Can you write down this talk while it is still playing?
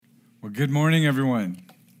Well, good morning, everyone.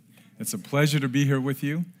 It's a pleasure to be here with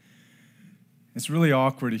you. It's really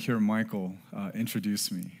awkward to hear Michael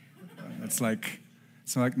introduce me. It's like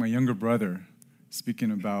my younger brother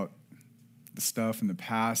speaking about the stuff in the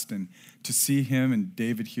past, and to see him and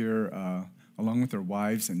David here along with their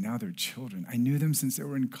wives and now their children. I knew them since they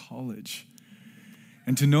were in college.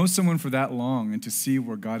 And to know someone for that long and to see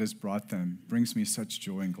where God has brought them brings me such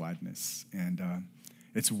joy and gladness. And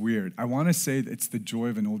it's weird. I want to say that it's the joy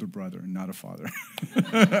of an older brother, not a father.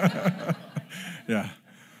 Yeah.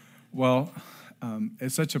 Well,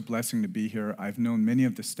 it's such a blessing to be here. I've known many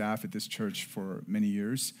of the staff at this church for many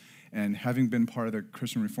years, and having been part of the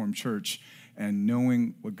Christian Reformed Church and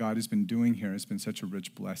knowing what God has been doing here has been such a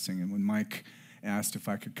rich blessing. And when Mike asked if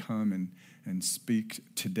I could come and speak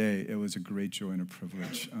today, it was a great joy and a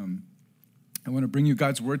privilege. I want to bring you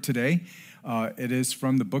God's word today. It is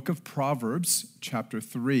from the book of Proverbs, chapter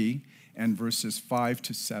 3, and verses 5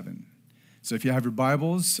 to 7. So if you have your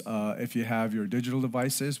Bibles, if you have your digital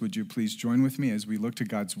devices, would you please join with me as we look to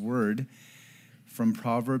God's word from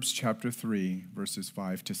Proverbs chapter 3, verses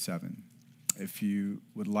 5 to 7. If you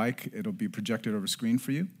would like, it'll be projected over screen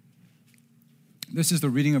for you. This is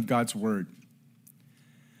the reading of God's word.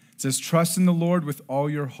 It says, "Trust in the Lord with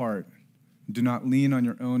all your heart. Do not lean on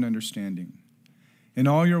your own understanding. In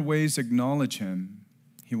all your ways acknowledge him.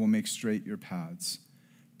 He will make straight your paths.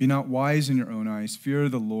 Be not wise in your own eyes. Fear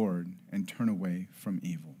the Lord and turn away from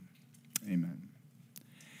evil." Amen.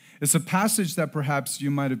 It's a passage that perhaps you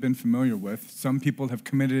might have been familiar with. Some people have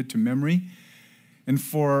committed it to memory. And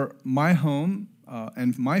for my home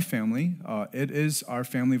and my family, it is our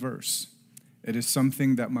family verse. It is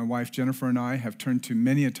something that my wife Jennifer and I have turned to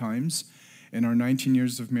many a times. In our 19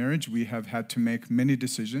 years of marriage, we have had to make many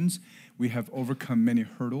decisions. We have overcome many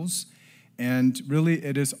hurdles. And really,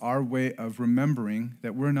 it is our way of remembering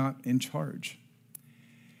that we're not in charge.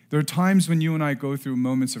 There are times when you and I go through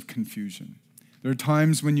moments of confusion. There are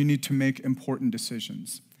times when you need to make important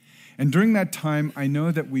decisions. And during that time, I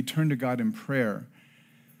know that we turn to God in prayer.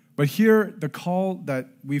 But here, the call that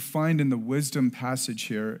we find in the wisdom passage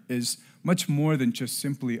here is much more than just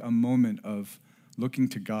simply a moment of looking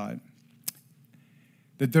to God.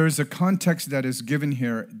 That there is a context that is given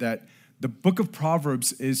here that the book of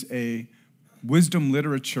Proverbs is a wisdom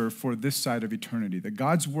literature for this side of eternity. That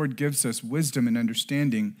God's word gives us wisdom and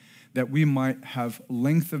understanding that we might have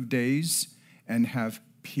length of days and have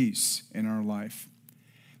peace in our life.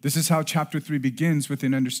 This is how chapter 3 begins, with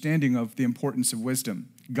an understanding of the importance of wisdom,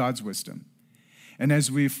 God's wisdom. And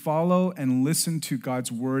as we follow and listen to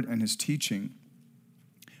God's word and his teaching,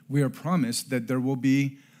 we are promised that there will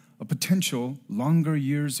be a potential longer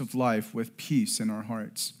years of life with peace in our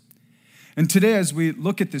hearts. And today, as we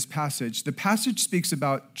look at this passage, the passage speaks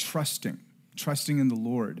about trusting in the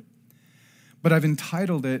Lord. But I've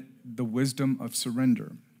entitled it, "The Wisdom of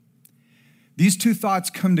Surrender." These two thoughts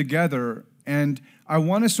come together, and I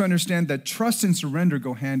want us to understand that trust and surrender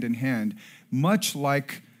go hand in hand, much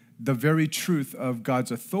like the very truth of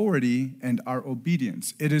God's authority and our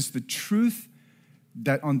obedience. It is the truth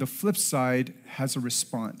that on the flip side has a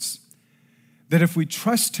response. That if we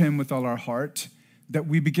trust him with all our heart, that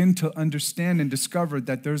we begin to understand and discover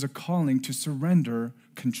that there's a calling to surrender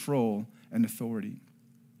control and authority.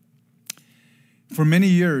 For many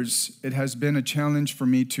years, it has been a challenge for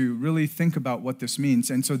me to really think about what this means.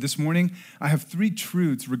 And so this morning, I have 3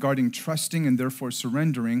 truths regarding trusting and therefore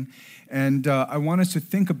surrendering. And I want us to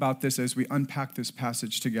think about this as we unpack this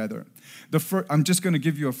passage together. I'm just going to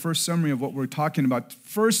give you a first summary of what we're talking about.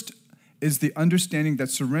 First is the understanding that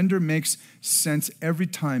surrender makes sense every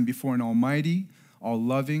time before an almighty,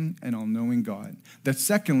 all-loving, and all-knowing God. That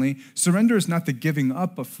secondly, surrender is not the giving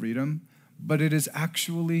up of freedom, but it is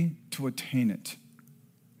actually to attain it.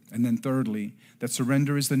 And then thirdly, that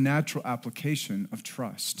surrender is the natural application of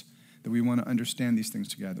trust, that we want to understand these things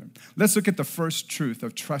together. Let's look at the first truth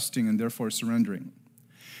of trusting and therefore surrendering.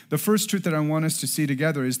 The first truth that I want us to see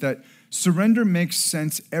together is that surrender makes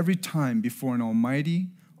sense every time before an almighty,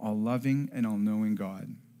 all-loving, and all-knowing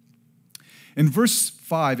God. In verse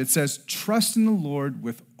 5, it says, "Trust in the Lord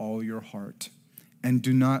with all your heart, and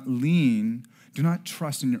do not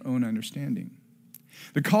trust in your own understanding."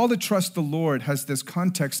 The call to trust the Lord has this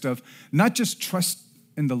context of not just trust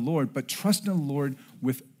in the Lord, but trust in the Lord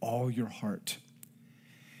with all your heart.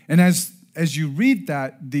 And as you read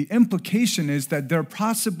that, the implication is that there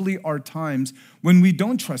possibly are times when we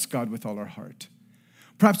don't trust God with all our heart.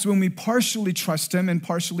 Perhaps when we partially trust him and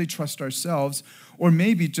partially trust ourselves, or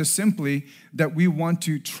maybe just simply that we want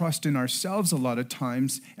to trust in ourselves a lot of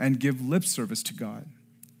times and give lip service to God.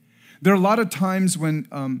 There are a lot of times when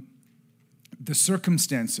the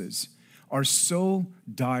circumstances are so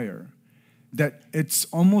dire that it's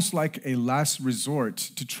almost like a last resort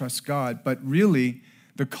to trust God. But really,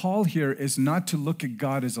 the call here is not to look at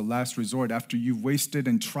God as a last resort after you've wasted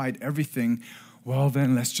and tried everything. Well,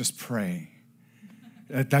 then let's just pray.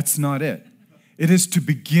 That's not it. It is to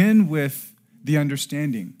begin with the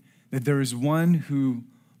understanding that there is one who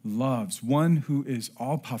loves, one who is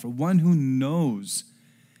all-powerful, one who knows,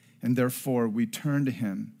 and therefore we turn to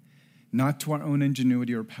him, not to our own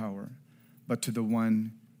ingenuity or power, but to the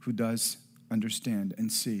one who does understand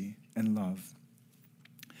and see and love.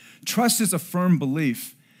 Trust is a firm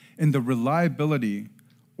belief in the reliability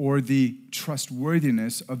or the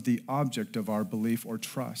trustworthiness of the object of our belief or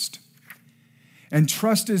trust. And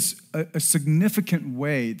trust is a significant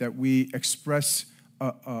way that we express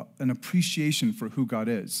an appreciation for who God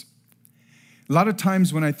is. A lot of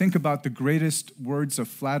times when I think about the greatest words of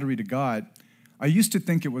flattery to God, I used to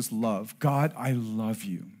think it was love. God, I love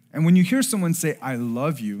you. And when you hear someone say, I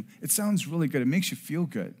love you, it sounds really good. It makes you feel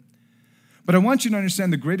good. But I want you to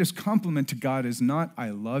understand the greatest compliment to God is not, I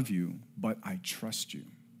love you, but I trust you.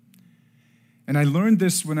 And I learned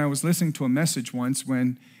this when I was listening to a message once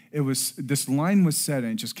when this line was said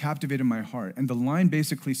and it just captivated my heart. And the line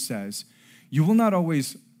basically says, I'm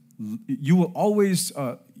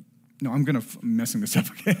messing this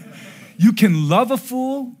up, okay? You can love a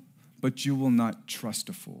fool, but you will not trust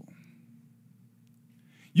a fool.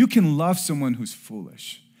 You can love someone who's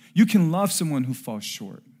foolish. You can love someone who falls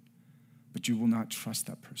short, but you will not trust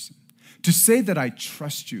that person. To say that I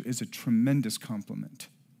trust you is a tremendous compliment.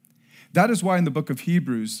 That is why in the book of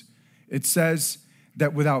Hebrews, it says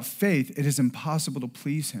that without faith, it is impossible to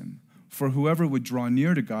please him. For whoever would draw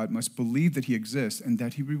near to God must believe that he exists and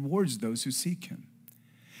that he rewards those who seek him.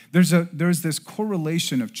 There's this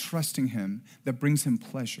correlation of trusting him that brings him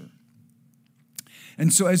pleasure.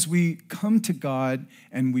 And so as we come to God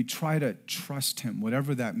and we try to trust him,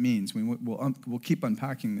 whatever that means, we'll keep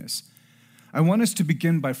unpacking this. I want us to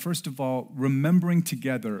begin by, first of all, remembering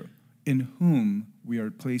together in whom we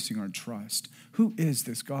are placing our trust. Who is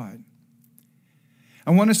this God?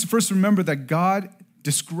 I want us to first remember that God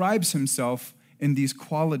describes himself in these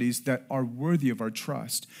qualities that are worthy of our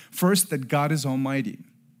trust. First, that God is almighty,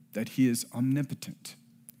 that he is omnipotent.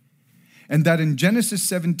 And that in Genesis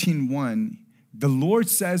 17:1, the Lord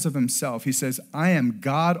says of himself, he says, I am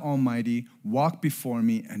God Almighty, walk before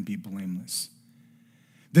me and be blameless.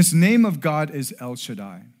 This name of God is El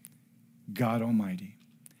Shaddai, God Almighty.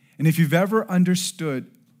 And if you've ever understood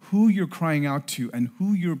who you're crying out to and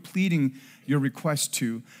who you're pleading your request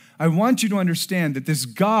to, I want you to understand that this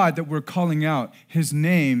God that we're calling out, his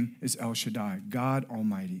name is El Shaddai, God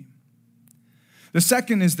Almighty. The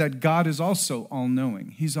second is that God is also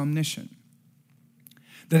all-knowing. He's omniscient.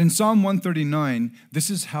 That in Psalm 139, this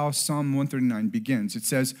is how Psalm 139 begins. It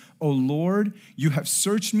says, O Lord, you have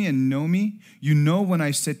searched me and know me. You know when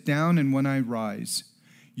I sit down and when I rise.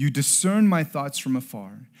 You discern my thoughts from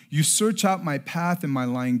afar. You search out my path and my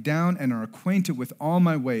lying down and are acquainted with all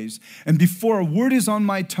my ways. And before a word is on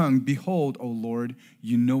my tongue, behold, O Lord,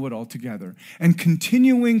 you know it altogether. And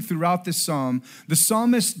continuing throughout this psalm, the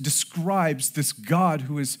psalmist describes this God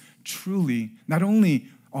who is truly not only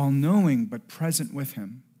all-knowing, but present with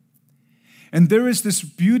him. And there is this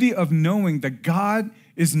beauty of knowing that God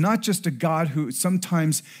is not just a God who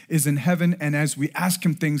sometimes is in heaven, and as we ask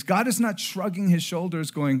him things, God is not shrugging his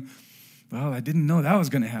shoulders going, well, I didn't know that was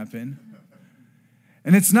going to happen.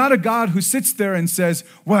 And it's not a God who sits there and says,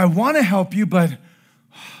 well, I want to help you, but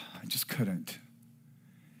I just couldn't.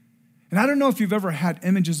 And I don't know if you've ever had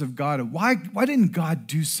images of God. Why didn't God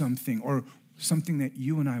do something or something that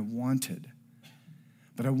you and I wanted?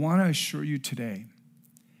 But I want to assure you today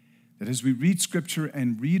that as we read Scripture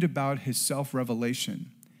and read about his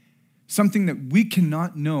self-revelation, something that we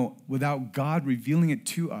cannot know without God revealing it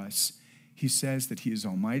to us, he says that he is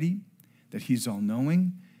almighty, that he's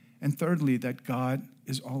all-knowing, and thirdly, that God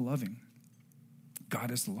is all-loving.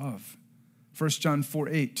 God is love. 1 John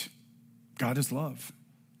 4:8, God is love.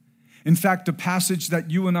 In fact, the passage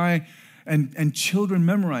that you and I and children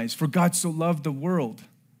memorize, for God so loved the world,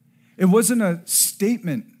 it wasn't a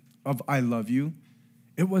statement of I love you.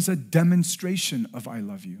 It was a demonstration of I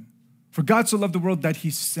love you. For God so loved the world that he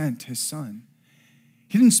sent his son.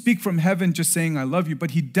 He didn't speak from heaven just saying I love you,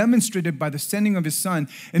 but he demonstrated by the sending of his son.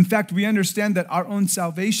 In fact, we understand that our own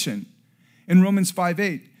salvation in Romans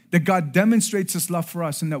 5:8, that God demonstrates his love for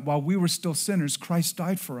us and that while we were still sinners, Christ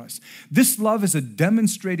died for us. This love is a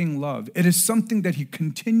demonstrating love. It is something that he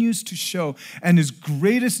continues to show, and his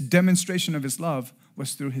greatest demonstration of his love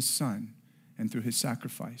was through his son and through his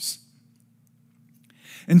sacrifice.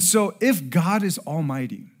 And so if God is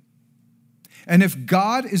almighty, and if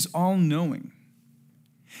God is all-knowing,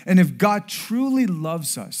 And if God truly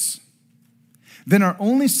loves us, then our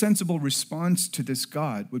only sensible response to this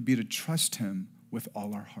God would be to trust him with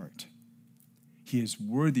all our heart. He is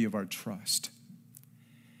worthy of our trust.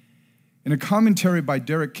 In a commentary by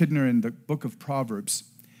Derek Kidner in the book of Proverbs,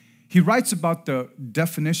 he writes about the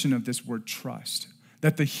definition of this word trust,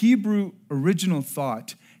 that the Hebrew original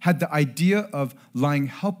thought had the idea of lying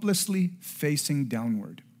helplessly facing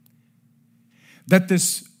downward. That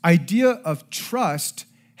this idea of trust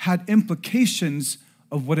had implications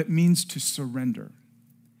of what it means to surrender.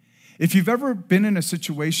 If you've ever been in a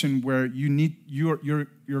situation where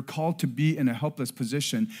you're called to be in a helpless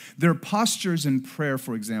position, there are postures in prayer,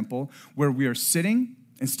 for example, where we are sitting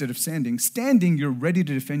instead of standing. Standing, you're ready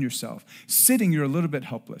to defend yourself. Sitting, you're a little bit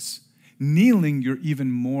helpless. Kneeling, you're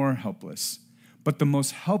even more helpless. But the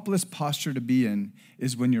most helpless posture to be in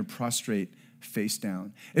is when you're prostrate, face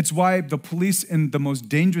down. It's why the police in the most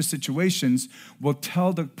dangerous situations will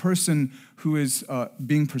tell the person who is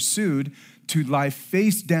being pursued to lie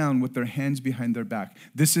face down with their hands behind their back.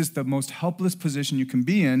 This is the most helpless position you can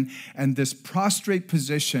be in, and this prostrate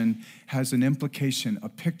position has an implication, a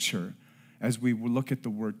picture, as we look at the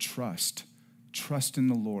word trust. Trust in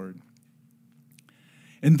the Lord.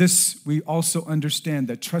 In this, we also understand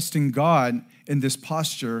that trusting God in this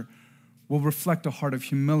posture will reflect a heart of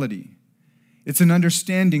humility. It's an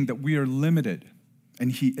understanding that we are limited,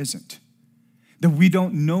 and he isn't. That we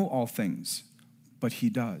don't know all things, but he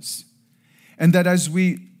does. And that as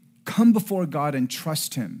we come before God and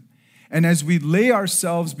trust him, and as we lay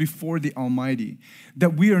ourselves before the Almighty,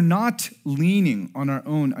 that we are not leaning on our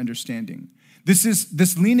own understanding.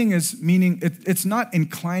 This leaning is meaning it's not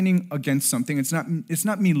inclining against something. It's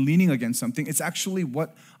not me leaning against something. It's actually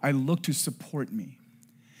what I look to support me.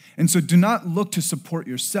 And so do not look to support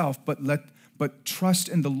yourself, but trust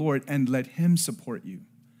in the Lord and let him support you.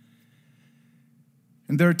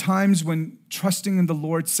 And there are times when trusting in the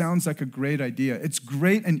Lord sounds like a great idea. It's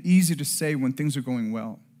great and easy to say when things are going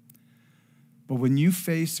well. But when you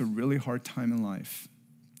face a really hard time in life,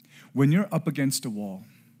 when you're up against a wall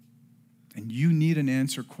and you need an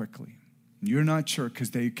answer quickly, and you're not sure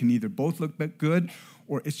because they can either both look good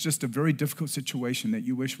or it's just a very difficult situation that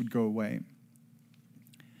you wish would go away.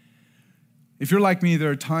 If you're like me,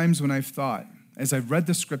 there are times when I've thought, as I've read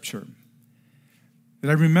the scripture, that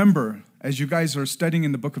I remember, as you guys are studying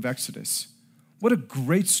in the book of Exodus, what a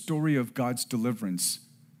great story of God's deliverance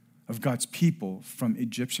of God's people from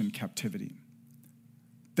Egyptian captivity.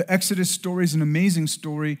 The Exodus story is an amazing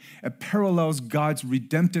story. It parallels God's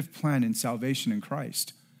redemptive plan in salvation in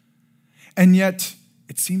Christ. And yet,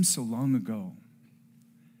 it seems so long ago.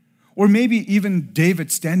 Or maybe even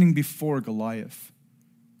David standing before Goliath.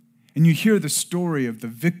 And you hear the story of the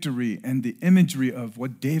victory and the imagery of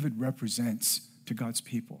what David represents to God's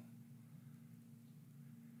people.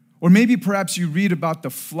 Or maybe perhaps you read about the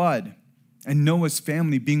flood and Noah's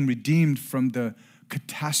family being redeemed from the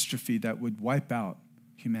catastrophe that would wipe out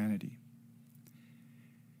humanity.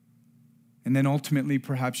 And then ultimately,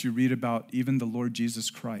 perhaps you read about even the Lord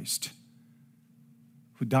Jesus Christ,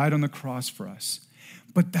 who died on the cross for us.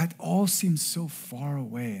 But that all seems so far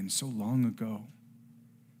away and so long ago.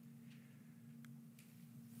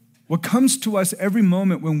 What comes to us every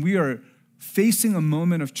moment when we are facing a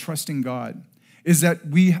moment of trusting God is that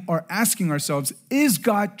we are asking ourselves, is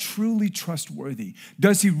God truly trustworthy?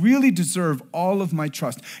 Does he really deserve all of my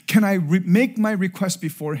trust? Can I make my request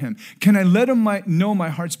before him? Can I let him know my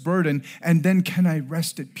heart's burden? And then can I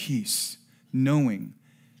rest at peace, knowing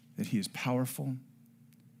that he is powerful,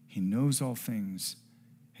 he knows all things,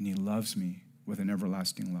 and he loves me with an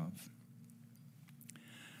everlasting love?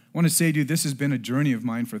 I want to say to you, this has been a journey of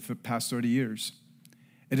mine for the past 30 years.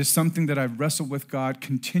 It is something that I've wrestled with God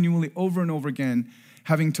continually over and over again,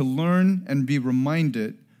 having to learn and be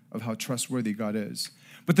reminded of how trustworthy God is.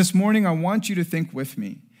 But this morning, I want you to think with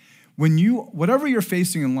me. Whatever you're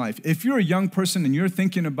facing in life, if you're a young person and you're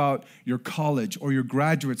thinking about your college or your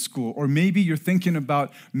graduate school, or maybe you're thinking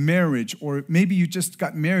about marriage, or maybe you just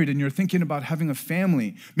got married and you're thinking about having a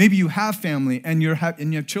family, maybe you have family and you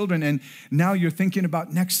have children, and now you're thinking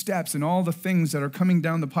about next steps and all the things that are coming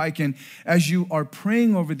down the pike. And as you are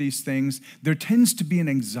praying over these things, there tends to be an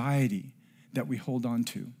anxiety that we hold on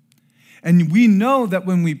to. And we know that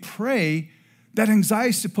when we pray, that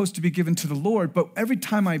anxiety is supposed to be given to the Lord, but every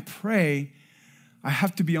time I pray, I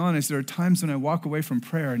have to be honest, there are times when I walk away from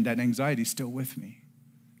prayer and that anxiety is still with me.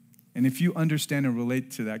 And if you understand and relate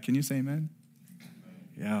to that, can you say amen?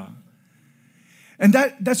 Yeah. And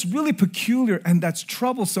that's really peculiar and that's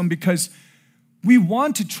troublesome because we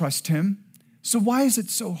want to trust him, so why is it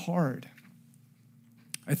so hard?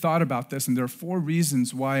 I thought about this, and there are 4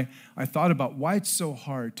 reasons why I thought about why it's so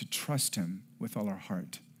hard to trust him with all our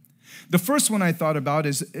heart. The first one I thought about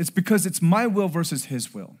is it's because it's my will versus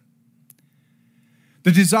his will.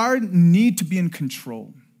 The desired need to be in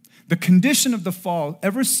control. The condition of the fall,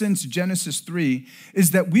 ever since Genesis 3,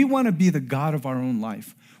 is that we want to be the God of our own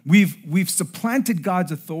life. We've supplanted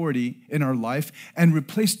God's authority in our life and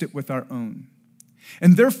replaced it with our own.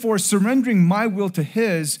 And therefore, surrendering my will to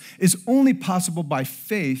his is only possible by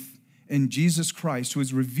faith in Jesus Christ, who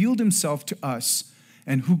has revealed himself to us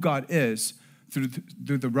and who God is through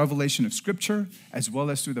the revelation of Scripture, as well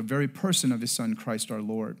as through the very person of his Son, Christ our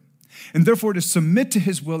Lord. And therefore, to submit to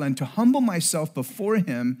his will and to humble myself before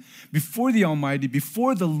him, before the Almighty,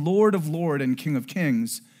 before the Lord of Lords and King of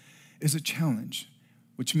Kings, is a challenge,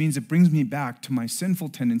 which means it brings me back to my sinful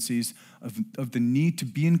tendencies of the need to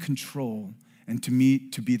be in control and to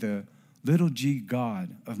be the little g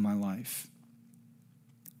God of my life.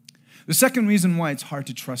 The second reason why it's hard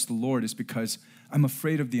to trust the Lord is because I'm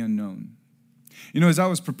afraid of the unknown. As I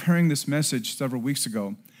was preparing this message several weeks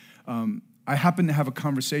ago, I happened to have a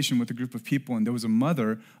conversation with a group of people, and there was a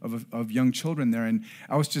mother of young children there, and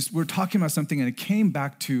we were talking about something, and it came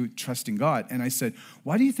back to trusting God. And I said,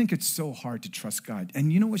 why do you think it's so hard to trust God?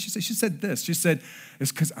 And you know what she said? She said this. She said,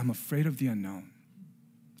 it's because I'm afraid of the unknown.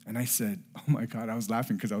 And I said, oh my God, I was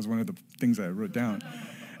laughing because that was one of the things I wrote down.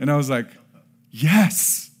 And I was like,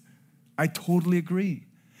 yes, I totally agree.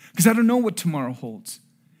 Because I don't know what tomorrow holds.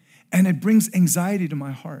 And it brings anxiety to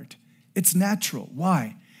my heart. It's natural.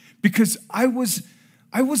 Why? Because I was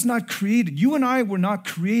not created. You and I were not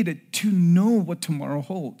created to know what tomorrow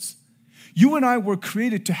holds. You and I were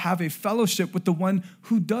created to have a fellowship with the one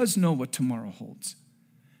who does know what tomorrow holds.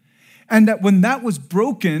 And that when that was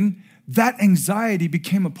broken, that anxiety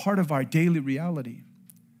became a part of our daily reality.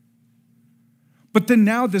 But then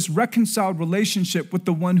now this reconciled relationship with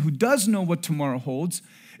the one who does know what tomorrow holds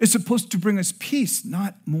is supposed to bring us peace,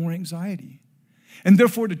 not more anxiety. And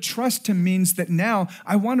therefore, to trust him means that now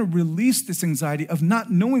I want to release this anxiety of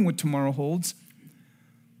not knowing what tomorrow holds,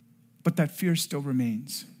 but that fear still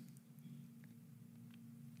remains.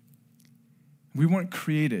 We weren't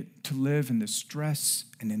created to live in the stress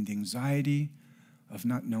and in the anxiety of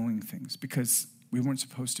not knowing things because we weren't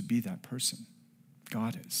supposed to be that person.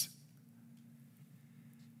 God is.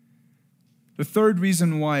 The third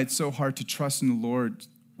reason why it's so hard to trust in the Lord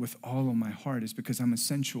with all of my heart is because I'm a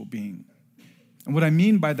sensual being. And what I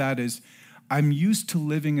mean by that is I'm used to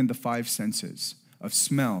living in the 5 senses of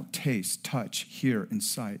smell, taste, touch, hear, and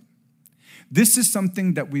sight. This is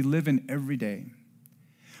something that we live in every day.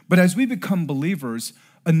 But as we become believers,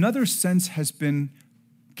 another sense has been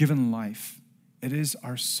given life. It is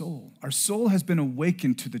our soul. Our soul has been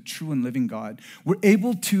awakened to the true and living God. We're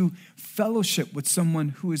able to fellowship with someone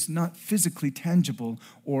who is not physically tangible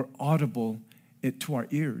or audible to our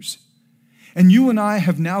ears. And you and I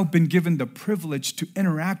have now been given the privilege to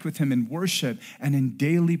interact with him in worship and in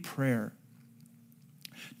daily prayer.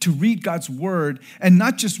 To read God's word and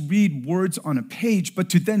not just read words on a page, but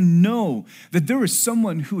to then know that there is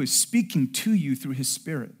someone who is speaking to you through his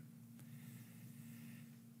Spirit.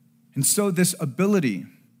 And so this ability,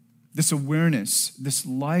 this awareness, this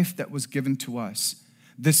life that was given to us,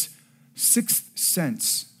 this 6th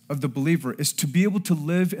sense of the believer is to be able to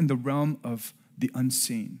live in the realm of the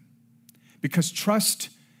unseen. Because trust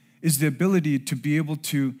is the ability to be able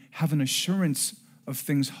to have an assurance of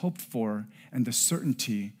things hoped for and the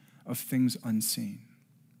certainty of things unseen.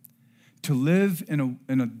 To live in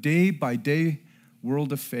a day-by-day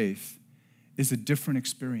world of faith is a different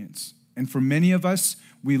experience. And for many of us,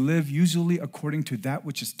 we live usually according to that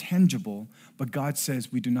which is tangible, but God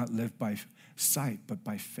says we do not live by sight, but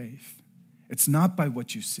by faith. It's not by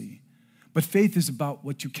what you see, but faith is about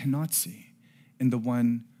what you cannot see in the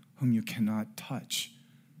one whom you cannot touch.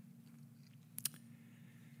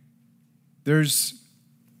 There's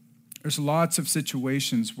lots of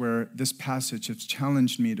situations where this passage has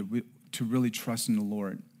challenged me to really trust in the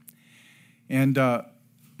Lord. And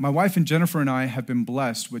my wife and Jennifer and I have been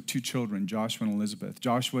blessed with 2 children, Joshua and Elizabeth.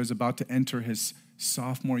 Joshua is about to enter his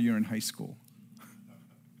sophomore year in high school.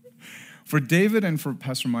 For David and for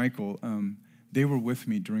Pastor Michael, they were with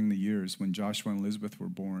me during the years when Joshua and Elizabeth were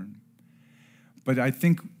born. But I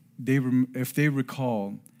think if they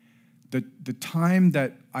recall, the time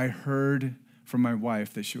that I heard from my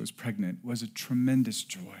wife that she was pregnant was a tremendous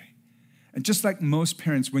joy. And just like most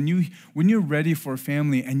parents, when you're ready for a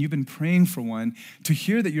family and you've been praying for one, to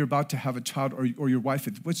hear that you're about to have a child or your wife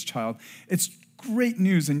is with child, it's great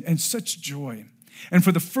news and such joy. And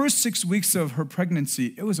for the first 6 weeks of her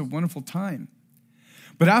pregnancy, it was a wonderful time.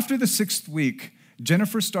 But after the 6th week,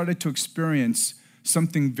 Jennifer started to experience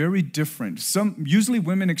something very different. Usually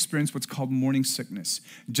women experience what's called morning sickness.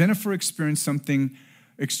 Jennifer experienced something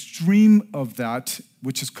extreme of that,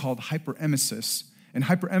 which is called hyperemesis. And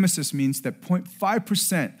hyperemesis means that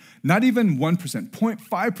 0.5%, not even 1%,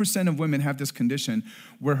 0.5% of women have this condition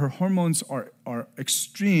where her hormones are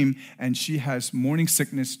extreme and she has morning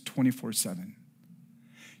sickness 24/7.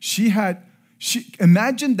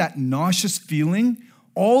 Imagine that nauseous feeling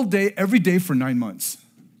all day, every day for 9 months.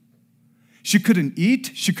 She couldn't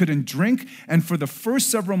eat, she couldn't drink, and for the first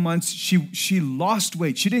several months, she lost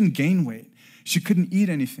weight. She didn't gain weight. She couldn't eat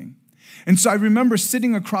anything. And so I remember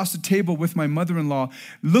sitting across the table with my mother-in-law,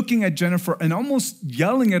 looking at Jennifer and almost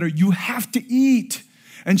yelling at her, "You have to eat."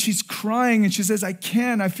 And she's crying and she says, "I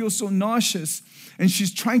can't, I feel so nauseous." And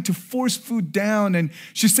she's trying to force food down. And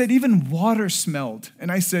she said, even water smelled.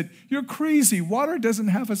 And I said, "You're crazy, water doesn't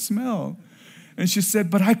have a smell." And she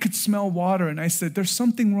said, "But I could smell water." And I said, "There's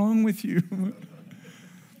something wrong with you."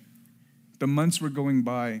 The months were going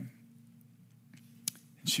by.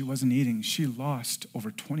 And she wasn't eating. She lost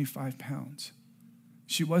over 25 pounds.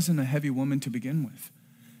 She wasn't a heavy woman to begin with.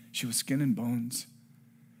 She was skin and bones.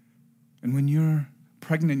 And when you're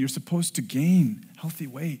pregnant, you're supposed to gain healthy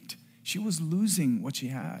weight. She was losing what she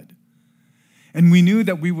had. And we knew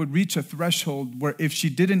that we would reach a threshold where if she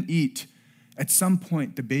didn't eat, at some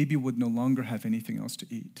point the baby would no longer have anything else to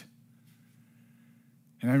eat.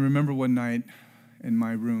 And I remember one night in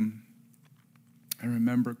my room, I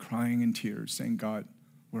remember crying in tears, saying, "God,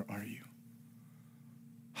 where are you?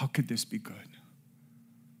 How could this be good?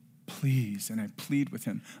 Please." And I plead with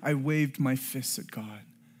him. I waved my fists at God.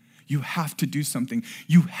 "You have to do something.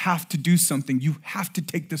 You have to do something. You have to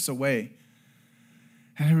take this away."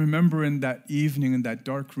 And I remember in that evening, in that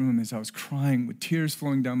dark room, as I was crying with tears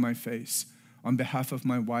flowing down my face on behalf of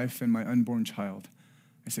my wife and my unborn child,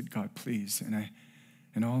 I said, "God, please."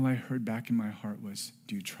 And all I heard back in my heart was,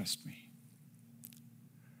 "Do you trust me?"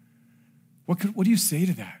 What do you say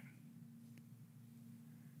to that?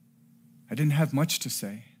 I didn't have much to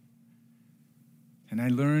say. And I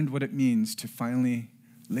learned what it means to finally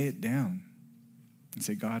lay it down and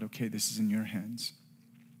say, "God, okay, this is in your hands."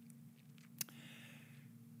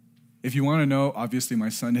 If you want to know, obviously my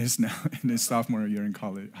son is now in his sophomore year in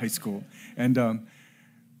high school. And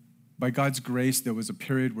by God's grace, there was a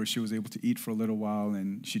period where she was able to eat for a little while,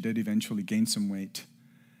 and she did eventually gain some weight.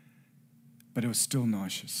 But it was still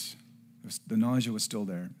nauseous. The nausea was still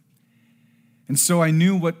there. And so I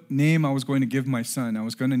knew what name I was going to give my son. I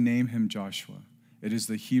was going to name him Joshua. It is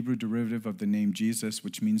the Hebrew derivative of the name Jesus,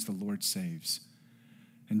 which means the Lord saves.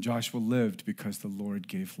 And Joshua lived because the Lord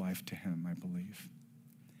gave life to him, I believe.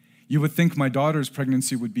 You would think my daughter's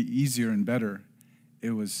pregnancy would be easier and better.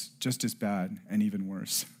 It was just as bad and even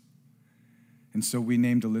worse. And so we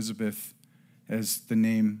named Elizabeth as the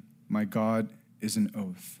name, "My God is an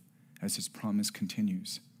oath," as his promise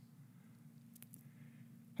continues.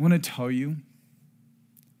 I want to tell you,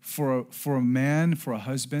 for a man, for a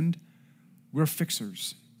husband, we're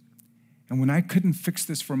fixers. And when I couldn't fix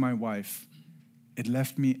this for my wife, it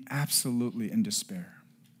left me absolutely in despair.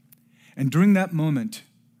 And during that moment,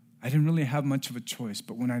 I didn't really have much of a choice.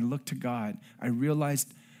 But when I looked to God, I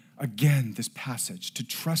realized again this passage, to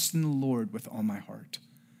trust in the Lord with all my heart,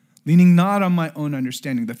 leaning not on my own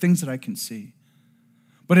understanding, the things that I can see,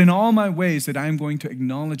 but in all my ways that I am going to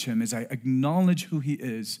acknowledge him as I acknowledge who he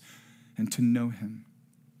is and to know him.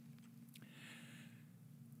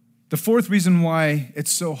 The fourth reason why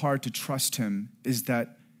it's so hard to trust him is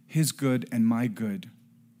that his good and my good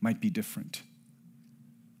might be different.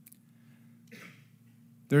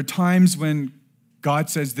 There are times when God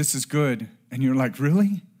says this is good, and you're like,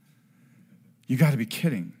 really? You got to be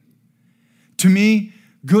kidding. To me,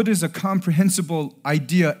 good is a comprehensible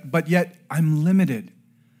idea, but yet I'm limited.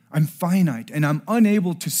 I'm finite, and I'm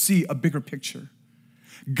unable to see a bigger picture.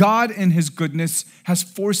 God in his goodness has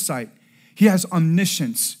foresight. He has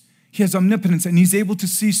omniscience. He has omnipotence, and he's able to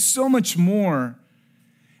see so much more.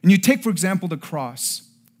 And you take, for example, the cross.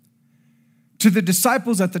 To the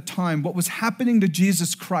disciples at the time, what was happening to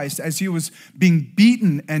Jesus Christ as he was being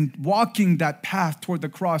beaten and walking that path toward the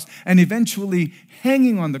cross and eventually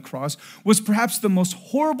hanging on the cross was perhaps the most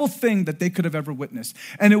horrible thing that they could have ever witnessed.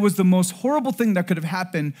 And it was the most horrible thing that could have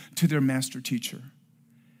happened to their master teacher.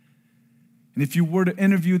 And if you were to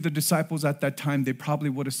interview the disciples at that time, they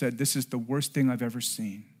probably would have said, "This is the worst thing I've ever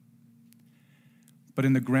seen." But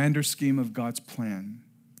in the grander scheme of God's plan,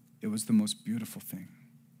 it was the most beautiful thing.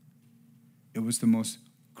 It was the most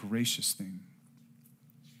gracious thing.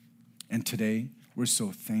 And today, we're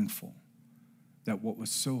so thankful that what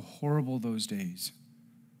was so horrible those days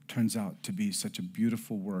turns out to be such a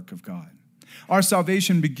beautiful work of God. Our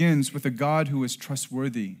salvation begins with a God who is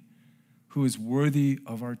trustworthy, who is worthy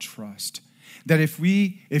of our trust. That if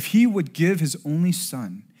he would give his only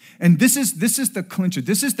son, and this is the clincher,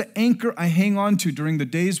 this is the anchor I hang on to during the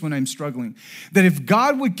days when I'm struggling, that if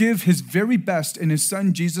God would give his very best in his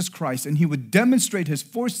son Jesus Christ, and he would demonstrate his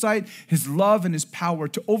foresight, his love, and his power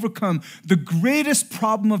to overcome the greatest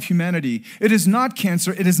problem of humanity. It is not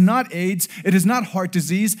cancer, it is not AIDS, it is not heart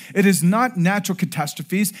disease, it is not natural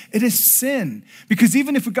catastrophes, it is sin. Because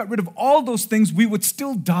even if we got rid of all those things, we would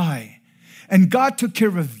still die. And God took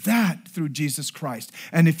care of that through Jesus Christ.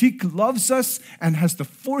 And if he loves us and has the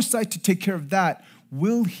foresight to take care of that,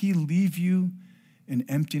 will he leave you in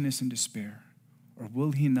emptiness and despair? Or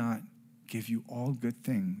will he not give you all good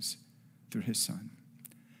things through his son?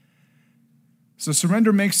 So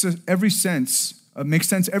surrender makes sense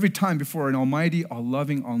every time before an almighty,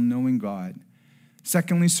 all-loving, all-knowing God.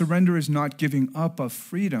 Secondly, surrender is not giving up of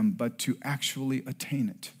freedom, but to actually attain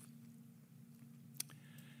it.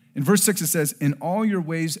 In verse 6, it says, "In all your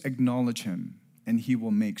ways acknowledge him, and he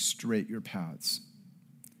will make straight your paths."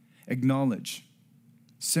 Acknowledge,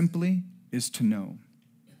 simply, is to know.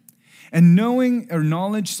 And knowing or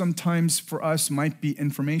knowledge sometimes for us might be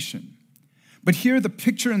information. But here, the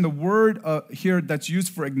picture and the word here that's used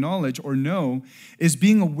for acknowledge or know is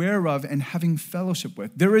being aware of and having fellowship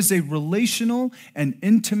with. There is a relational and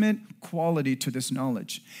intimate quality to this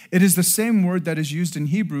knowledge. It is the same word that is used in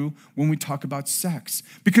Hebrew when we talk about sex.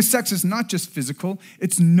 Because sex is not just physical,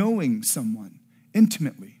 it's knowing someone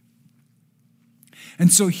intimately.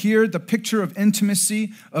 And so here, the picture of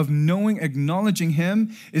intimacy, of knowing, acknowledging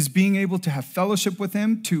him, is being able to have fellowship with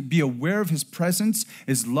him, to be aware of his presence,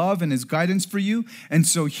 his love, and his guidance for you. And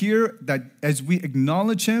so here, that as we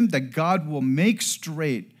acknowledge him, that God will make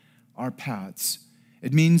straight our paths.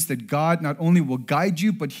 It means that God not only will guide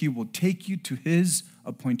you, but he will take you to his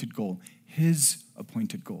appointed goal. His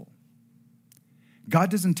appointed goal. God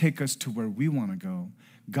doesn't take us to where we want to go.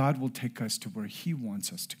 God will take us to where he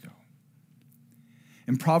wants us to go.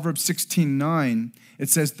 In Proverbs 16:9, it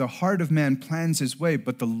says, "The heart of man plans his way,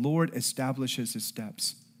 but the Lord establishes his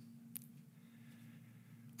steps."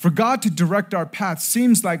 For God to direct our path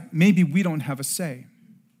seems like maybe we don't have a say.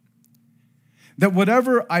 That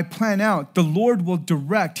whatever I plan out, the Lord will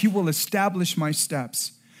direct. He will establish my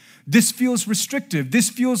steps. This feels restrictive. This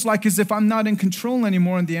feels like as if I'm not in control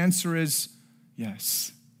anymore, and the answer is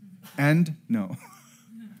yes and no.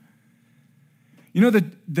 You know,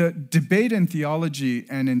 the debate in theology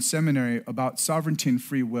and in seminary about sovereignty and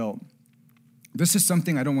free will, this is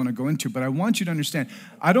something I don't want to go into, but I want you to understand,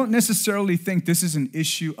 I don't necessarily think this is an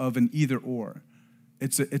issue of an either or.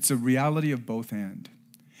 It's a reality of both and.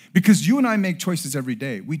 Because you and I make choices every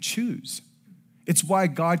day. We choose. It's why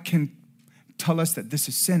God can tell us that this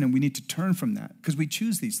is sin and we need to turn from that, because we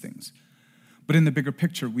choose these things. But in the bigger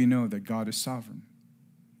picture, we know that God is sovereign,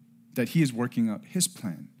 that he is working out his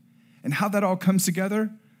plan. And how that all comes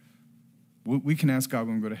together, we can ask God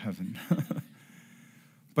when we go to heaven.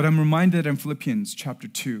 But I'm reminded in Philippians chapter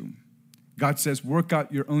 2, God says, work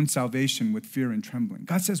out your own salvation with fear and trembling.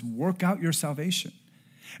 God says, work out your salvation.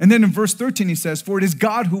 And then in verse 13, he says, for it is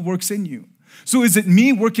God who works in you. So is it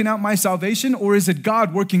me working out my salvation, or is it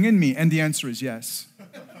God working in me? And the answer is yes.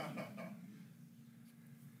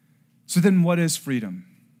 So then what is freedom?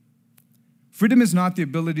 Freedom is not the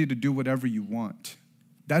ability to do whatever you want.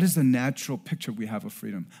 That is the natural picture we have of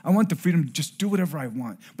freedom. I want the freedom to just do whatever I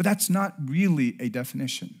want. But that's not really a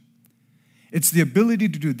definition. It's the ability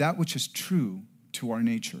to do that which is true to our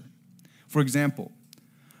nature. For example,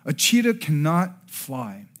 a cheetah cannot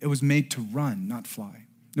fly. It was made to run, not fly.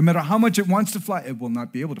 No matter how much it wants to fly, it will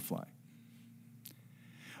not be able to fly.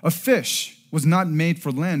 A fish was not made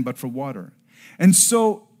for land, but for water. And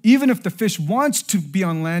so even if the fish wants to be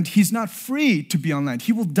on land, he's not free to be on land.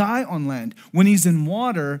 He will die on land. When he's in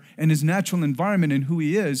water and his natural environment and who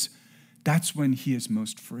he is, that's when he is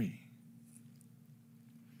most free.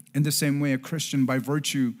 In the same way, a Christian, by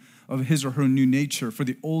virtue of his or her new nature, for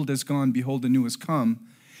the old is gone, behold, the new has come,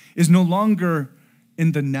 is no longer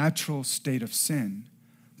in the natural state of sin,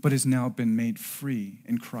 but has now been made free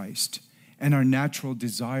in Christ. And our natural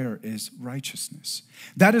desire is righteousness.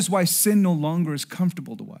 That is why sin no longer is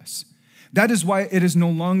comfortable to us. That is why it is no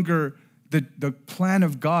longer the plan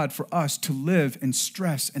of God for us to live in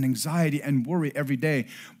stress and anxiety and worry every day,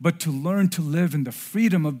 but to learn to live in the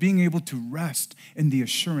freedom of being able to rest in the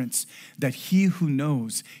assurance that he who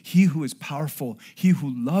knows, he who is powerful, he who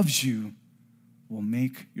loves you will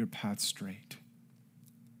make your path straight.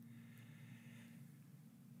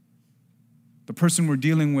 The person we're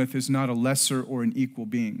dealing with is not a lesser or an equal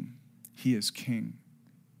being. He is king.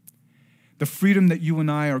 the freedom that you and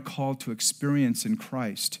I are called to experience in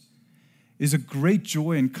Christ, is a great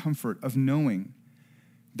joy and comfort of knowing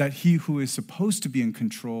that he who is supposed to be in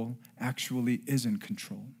control actually is in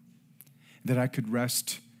control. That I could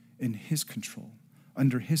rest in his control,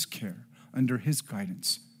 under his care, under his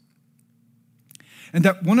guidance. And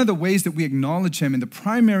that one of the ways that we acknowledge him, and the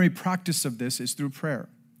primary practice of this, is through prayer.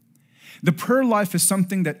 The prayer life is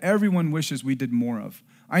something that everyone wishes we did more of.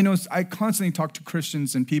 I know I constantly talk to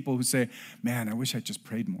Christians and people who say, man, I wish I just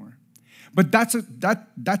prayed more. But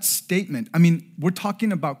that statement, I mean, we're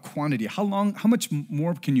talking about quantity. How much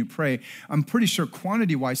more can you pray? I'm pretty sure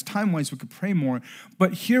quantity-wise, time-wise, we could pray more.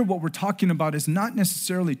 But here what we're talking about is not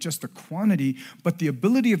necessarily just the quantity, but the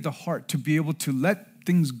ability of the heart to be able to let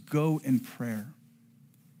things go in prayer.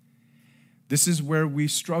 This is where we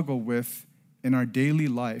struggle with, in our daily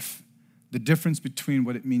life, the difference between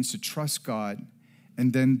what it means to trust God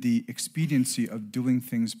and then the expediency of doing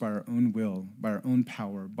things by our own will, by our own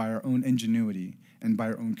power, by our own ingenuity, and by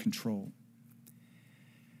our own control.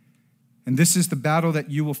 And this is the battle that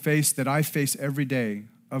you will face, that I face every day,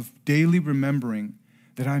 of daily remembering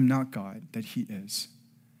that I'm not God, that he is.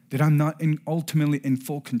 That I'm not ultimately in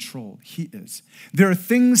full control. He is. There are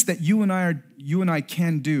things that you and I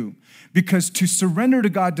can do, because to surrender to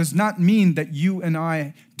God does not mean that you and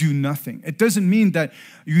I do nothing. It doesn't mean that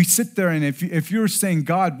you sit there and if you're saying,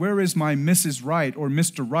 God, where is my Mrs. Right or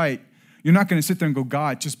Mr. Right? You're not going to sit there and go,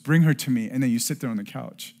 God, just bring her to me, and then you sit there on the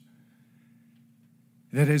couch.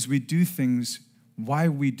 That as we do things, why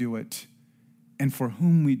we do it, and for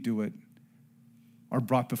whom we do it, are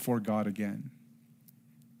brought before God again.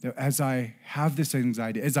 That as I have this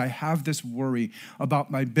anxiety, as I have this worry about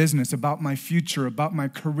my business, about my future, about my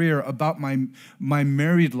career, about my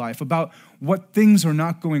married life, about what things are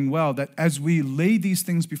not going well, that as we lay these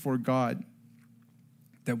things before God,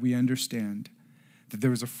 that we understand that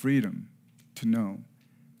there is a freedom to know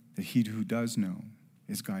that he who does know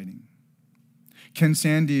is guiding. Ken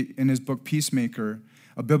Sande, in his book Peacemaker,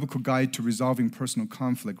 A Biblical Guide to Resolving Personal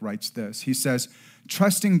Conflict, writes this. He says,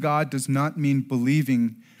 trusting God does not mean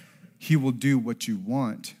believing he will do what you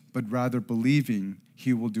want, but rather believing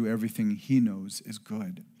he will do everything he knows is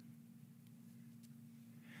good.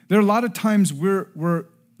 There are a lot of times we're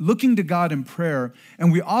looking to God in prayer,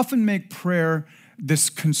 and we often make prayer this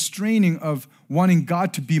constraining of wanting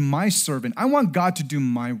God to be my servant. I want God to do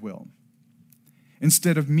my will.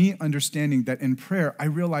 Instead of me understanding that in prayer, I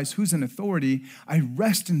realize who's in authority, I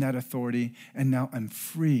rest in that authority, and now I'm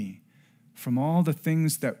free from all the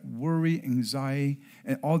things that worry, anxiety,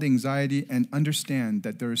 and all the anxiety, and understand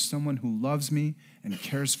that there is someone who loves me and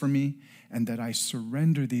cares for me, and that I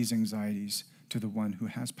surrender these anxieties to the one who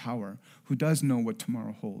has power, who does know what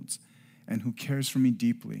tomorrow holds, and who cares for me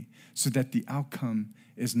deeply, so that the outcome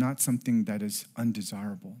is not something that is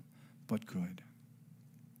undesirable, but good.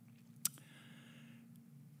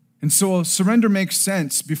 And so surrender makes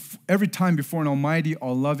sense every time before an almighty,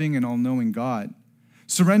 all-loving, and all-knowing God.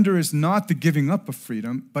 Surrender is not the giving up of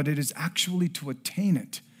freedom, but it is actually to attain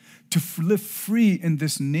it, to live free in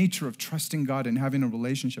this nature of trusting God and having a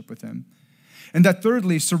relationship with him. And that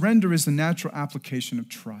thirdly, surrender is the natural application of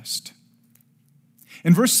trust.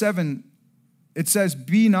 In verse 7, it says,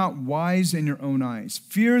 be not wise in your own eyes.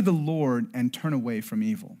 Fear the Lord and turn away from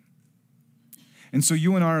evil. And so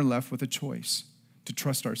you and I are left with a choice to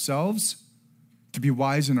trust ourselves, to be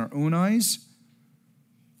wise in our own eyes,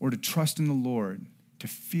 or to trust in the Lord, to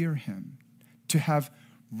fear him, to have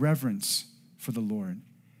reverence for the Lord,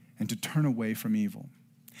 and to turn away from evil.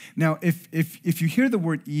 Now, if you hear the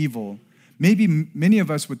word evil, maybe many of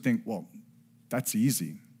us would think, well, that's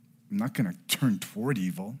easy. I'm not going to turn toward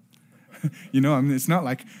evil. It's not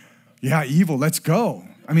like, yeah, evil, let's go.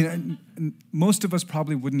 Most of us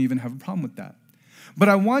probably wouldn't even have a problem with that. But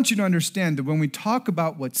I want you to understand that when we talk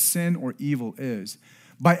about what sin or evil is,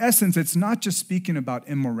 by essence, it's not just speaking about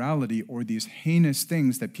immorality or these heinous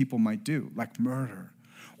things that people might do, like murder,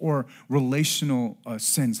 or relational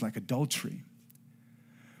sins like adultery.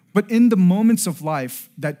 But in the moments of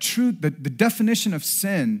life, the definition of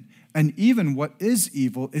sin and even what is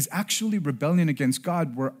evil is actually rebellion against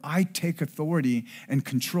God, where I take authority and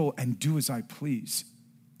control and do as I please.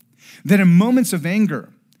 That in moments of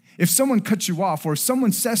anger, if someone cuts you off or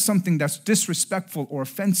someone says something that's disrespectful or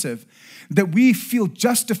offensive, that we feel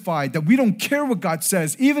justified, that we don't care what God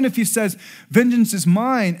says. Even if he says, vengeance is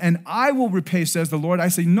mine and I will repay, says the Lord. I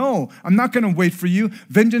say, no, I'm not going to wait for you.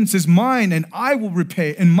 Vengeance is mine and I will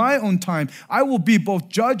repay in my own time. I will be both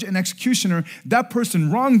judge and executioner. That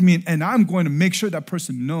person wronged me and I'm going to make sure that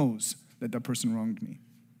person knows that that person wronged me.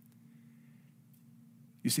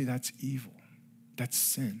 You see, that's evil. That's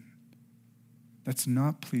sin. That's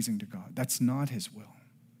not pleasing to God. That's not his will.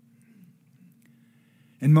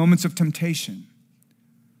 In moments of temptation,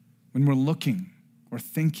 when we're looking or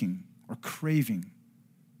thinking or craving,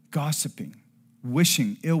 gossiping,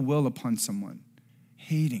 wishing ill will upon someone,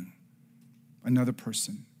 hating another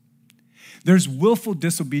person. There's willful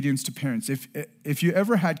disobedience to parents. If you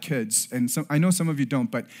ever had kids, and I know some of you don't,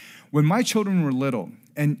 but when my children were little,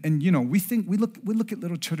 and you know, we look at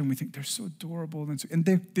little children, we think they're so adorable, and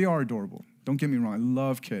they are adorable. Don't get me wrong, I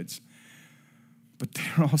love kids. But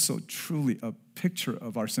they're also truly a picture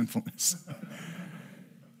of our sinfulness.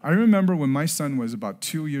 I remember when my son was about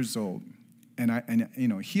 2 years old, and you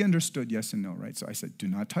know, he understood yes and no, right? So I said, do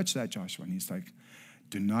not touch that, Joshua. And he's like,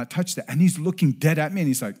 do not touch that. And he's looking dead at me, and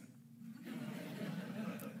he's like,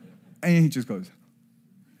 and he just goes,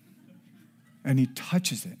 and he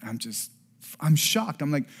touches it. I'm shocked.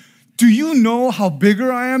 I'm like, do you know how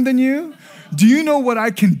bigger I am than you? Do you know what I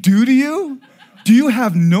can do to you? Do you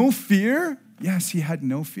have no fear? Yes, he had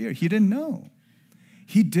no fear. He didn't know.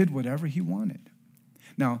 He did whatever he wanted.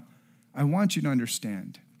 Now, I want you to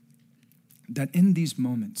understand that in these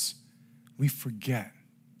moments, we forget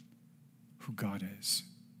who God is.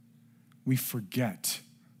 We forget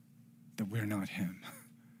that we're not him,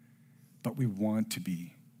 but we want to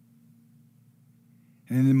be.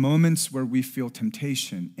 And in the moments where we feel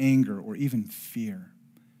temptation, anger, or even fear,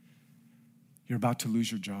 you're about to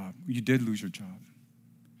lose your job. You did lose your job.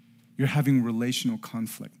 You're having relational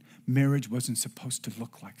conflict. Marriage wasn't supposed to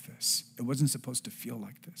look like this. It wasn't supposed to feel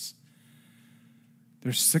like this.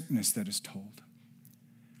 There's sickness that is told.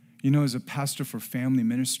 You know, as a pastor for family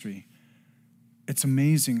ministry, it's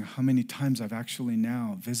amazing how many times I've actually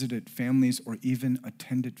now visited families or even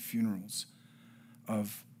attended funerals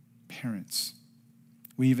of parents.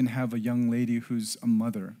 We even have a young lady who's a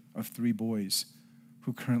mother of 3 boys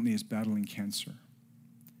who currently is battling cancer.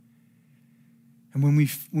 And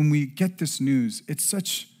when we get this news, it's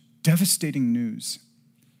such devastating news.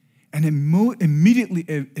 And immediately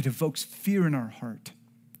it evokes fear in our heart.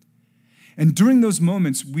 And during those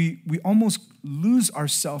moments, we almost lose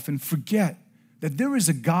ourselves and forget that there is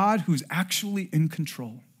a God who's actually in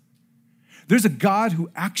control. There's a God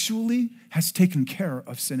who actually has taken care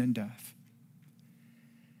of sin and death.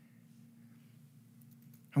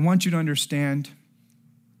 I want you to understand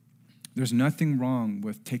there's nothing wrong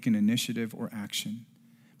with taking initiative or action,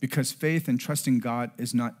 because faith and trusting God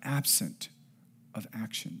is not absent of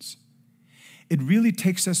actions. It really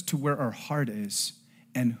takes us to where our heart is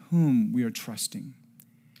and whom we are trusting.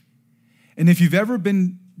 And if you've ever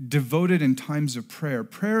been devoted in times of prayer,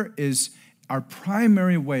 prayer is our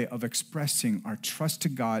primary way of expressing our trust to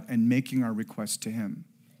God and making our requests to him.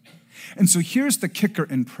 And so here's the kicker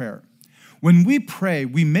in prayer. When we pray,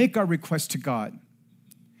 we make our request to God.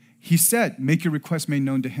 He said, make your request made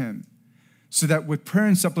known to him. So that with prayer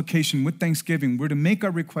and supplication, with thanksgiving, we're to make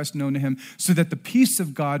our request known to him so that the peace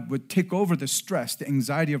of God would take over the stress, the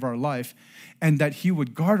anxiety of our life, and that he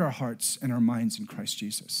would guard our hearts and our minds in Christ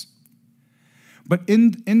Jesus. But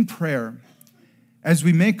in prayer, as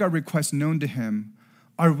we make our request known to him,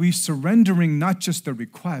 are we surrendering not just the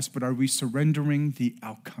request, but are we surrendering the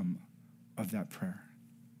outcome of that prayer?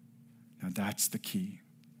 Now that's the key.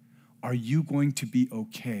 Are you going to be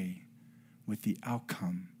okay with the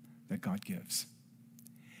outcome that God gives?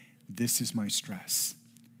 This is my stress.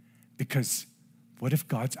 Because what if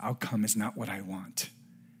God's outcome is not what I want?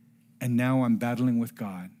 And now I'm battling with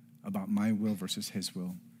God about my will versus his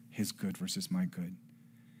will, his good versus my good,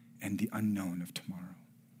 and the unknown of tomorrow.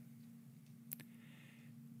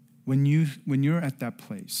 When you're at that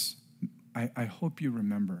place, I hope you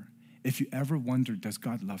remember, if you ever wonder, does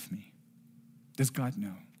God love me? Does God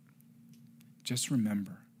know? Just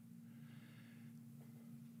remember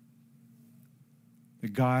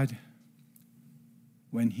that God,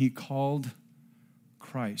 when he called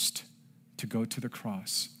Christ to go to the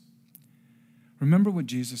cross, remember what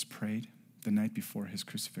Jesus prayed the night before his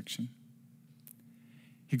crucifixion?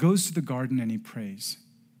 He goes to the garden and he prays,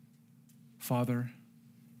 Father,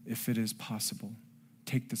 if it is possible,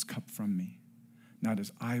 take this cup from me, not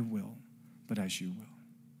as I will, but as you will.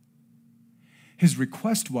 His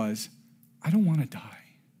request was, I don't want to die.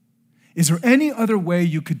 Is there any other way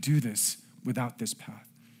you could do this without this path?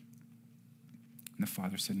 And the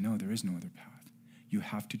Father said, no, there is no other path. You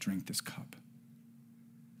have to drink this cup.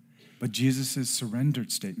 But Jesus'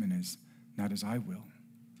 surrendered statement is, not as I will,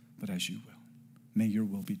 but as you will. May your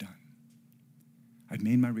will be done. I've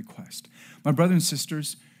made my request. My brothers and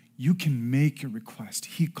sisters, you can make your request.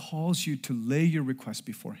 He calls you to lay your request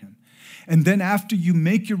before him. And then after you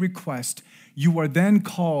make your request, you are then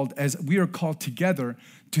called, as we are called together,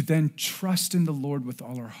 to then trust in the Lord with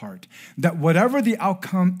all our heart. That whatever the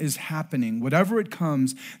outcome is happening, whatever it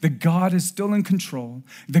comes, that God is still in control,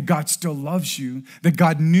 that God still loves you, that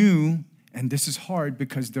God knew, and this is hard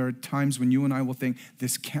because there are times when you and I will think,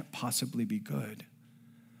 this can't possibly be good.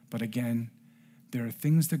 But again, there are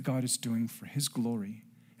things that God is doing for his glory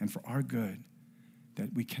and for our good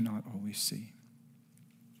that we cannot always see.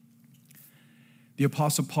 The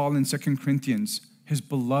Apostle Paul in 2 Corinthians, his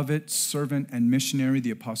beloved servant and missionary, the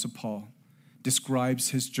Apostle Paul, describes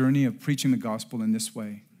his journey of preaching the gospel in this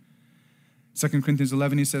way. 2 Corinthians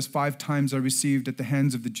 11, he says, 5 times I received at the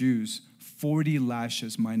hands of the Jews 40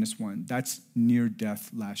 lashes minus 1. That's near-death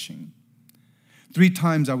lashing. 3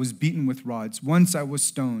 times I was beaten with rods. Once I was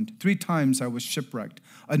stoned. 3 times I was shipwrecked.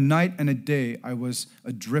 A night and a day I was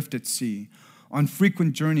adrift at sea, on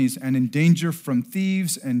frequent journeys and in danger from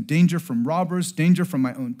thieves and danger from robbers, danger from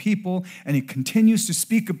my own people. And he continues to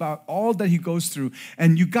speak about all that he goes through.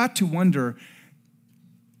 And you got to wonder,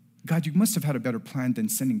 God, you must have had a better plan than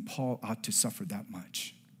sending Paul out to suffer that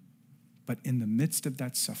much. But in the midst of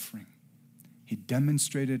that suffering, he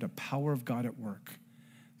demonstrated a power of God at work,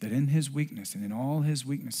 that in his weakness and in all his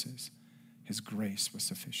weaknesses, his grace was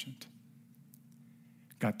sufficient.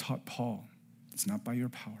 God taught Paul, it's not by your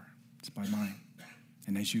power, it's by mine.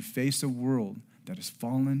 And as you face a world that is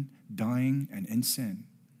fallen, dying, and in sin,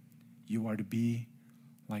 you are to be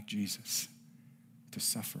like Jesus, to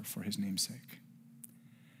suffer for his name's sake.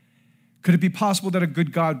 Could it be possible that a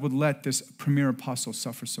good God would let this premier apostle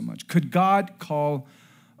suffer so much? Could God call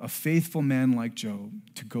a faithful man like Job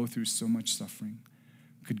to go through so much suffering?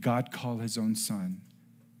 Could God call his own son,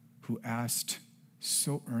 who asked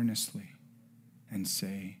so earnestly, and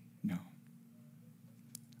say no?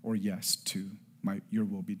 Or yes to your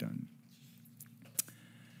will be done?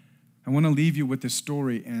 I want to leave you with this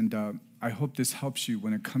story, and I hope this helps you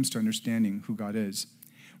when it comes to understanding who God is.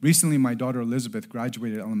 Recently, my daughter Elizabeth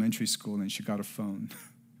graduated elementary school, and she got a phone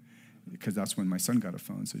because that's when my son got a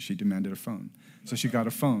phone, so she demanded a phone. So she got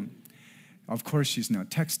a phone. Of course, she's now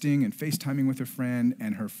texting and FaceTiming with her friend,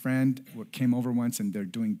 and her friend came over once, and they're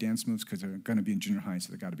doing dance moves because they're going to be in junior high,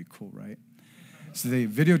 so they got to be cool, right? So they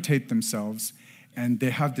videotape themselves, and they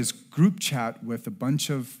have this group chat with a bunch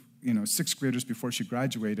of 6th graders before she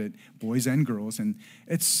graduated, boys and girls, and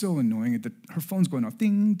it's so annoying that her phone's going off,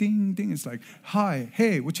 ding, ding, ding. It's like, hi,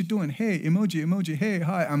 hey, what you doing? Hey, emoji, emoji, hey,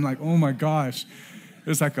 hi. I'm like, oh my gosh.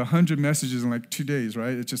 There's like 100 messages in like 2 days,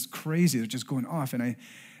 right? It's just crazy. They're just going off.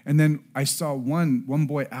 And then I saw one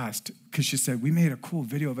boy asked, because she said, we made a cool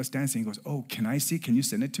video of us dancing. He goes, oh, can I see? Can you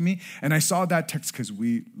send it to me? And I saw that text because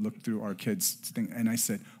we looked through our kids' thing, and I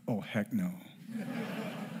said, oh, heck no.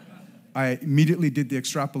 I immediately did the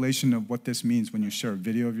extrapolation of what this means when you share a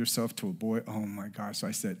video of yourself to a boy. Oh my gosh. So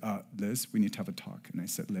I said, Liz, we need to have a talk. And I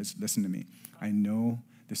said, Liz, listen to me. I know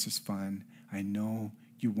this is fun. I know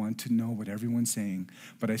you want to know what everyone's saying.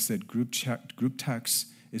 But I said, group text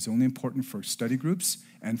is only important for study groups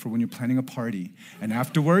and for when you're planning a party. And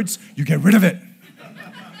afterwards, you get rid of it.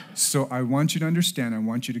 So I want you to understand, I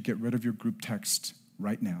want you to get rid of your group text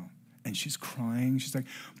right now. And she's crying. She's like,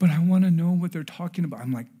 but I want to know what they're talking about.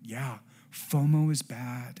 I'm like, yeah, FOMO is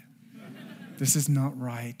bad. This is not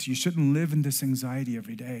right. You shouldn't live in this anxiety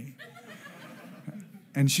every day.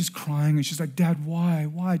 And she's crying, and she's like, Dad, why?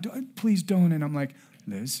 Why? Please don't. And I'm like,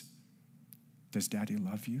 Liz, does Daddy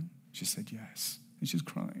love you? She said, yes. And she's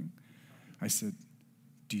crying. I said,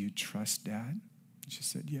 do you trust Dad? And she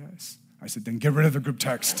said, yes. I said, then get rid of the group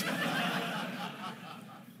text.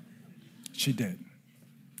 She did.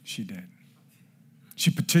 She did. She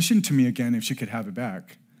petitioned to me again if she could have it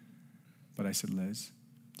back. But I said, Liz,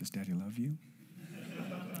 does Daddy love you?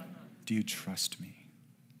 Do you trust me?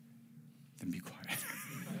 Then be quiet.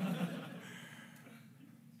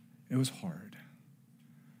 It was hard.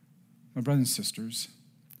 My brothers and sisters,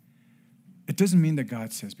 it doesn't mean that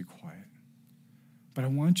God says be quiet. But I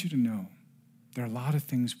want you to know there are a lot of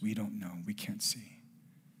things we don't know, we can't see.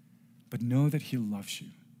 But know that he loves you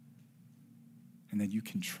and that you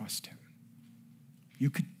can trust him. You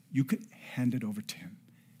could hand it over to him,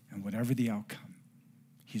 and whatever the outcome,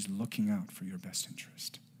 he's looking out for your best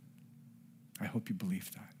interest. I hope you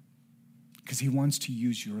believe that, because he wants to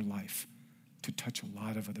use your life to touch a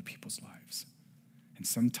lot of other people's lives. And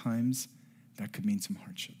sometimes that could mean some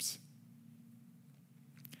hardships.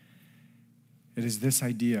 It is this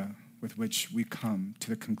idea with which we come to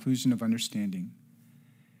the conclusion of understanding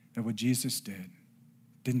that what Jesus did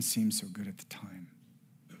didn't seem so good at the time.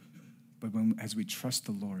 But as we trust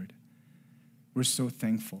the Lord, We're so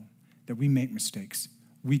thankful that we make mistakes.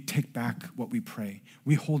 We take back what we pray.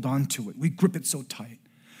 We hold on to it. We grip it so tight.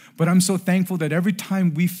 But I'm so thankful that every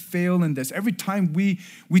time we fail in this, every time we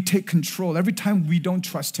take control, every time we don't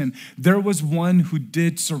trust him, there was one who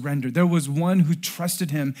did surrender. There was one who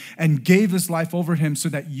trusted him and gave his life over him so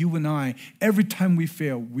that you and I, every time we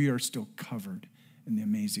fail, we are still covered in the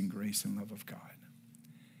amazing grace and love of God.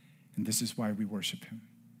 And this is why we worship him.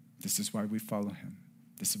 This is why we follow him.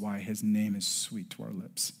 This is why his name is sweet to our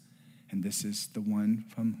lips. And this is the one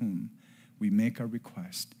from whom we make our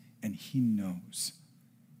request, and he knows.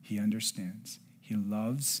 He understands, he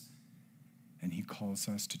loves, and he calls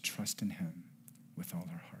us to trust in him with all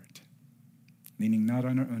our heart, leaning not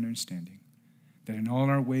on our own understanding, that in all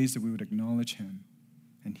our ways that we would acknowledge him,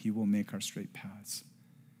 and he will make our straight paths,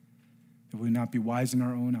 that we will not be wise in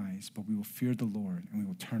our own eyes, but we will fear the Lord, and we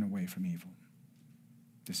will turn away from evil.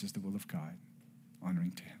 This is the will of God,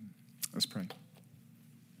 honoring to him. Let's pray.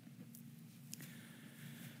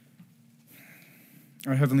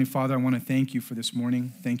 Our Heavenly Father, I want to thank you for this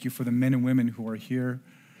morning. Thank you for the men and women who are here.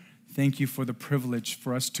 Thank you for the privilege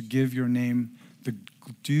for us to give your name the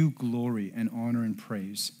due glory and honor and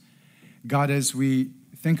praise. God, as we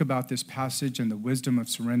think about this passage and the wisdom of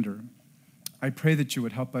surrender, I pray that you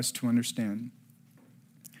would help us to understand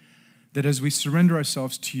that as we surrender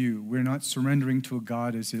ourselves to you, we're not surrendering to a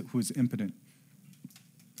God who is impotent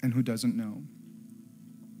and who doesn't know.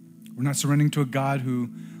 We're not surrendering to a God who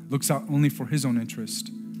looks out only for his own interest,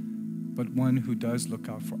 but one who does look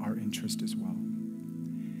out for our interest as well.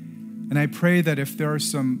 And I pray that if there are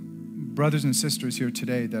some brothers and sisters here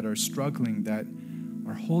today that are struggling, that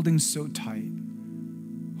are holding so tight,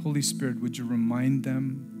 Holy Spirit, would you remind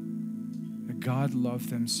them that God loved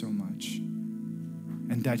them so much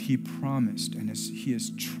and that he promised, and as he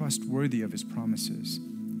is trustworthy of his promises,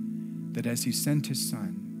 that as he sent his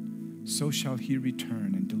Son, so shall he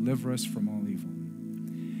return and deliver us from all evil.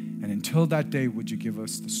 And until that day, would you give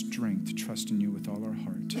us the strength to trust in you with all our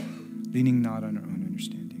heart, leaning not on our own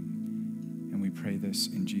understanding. And we pray this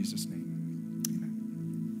in Jesus' name.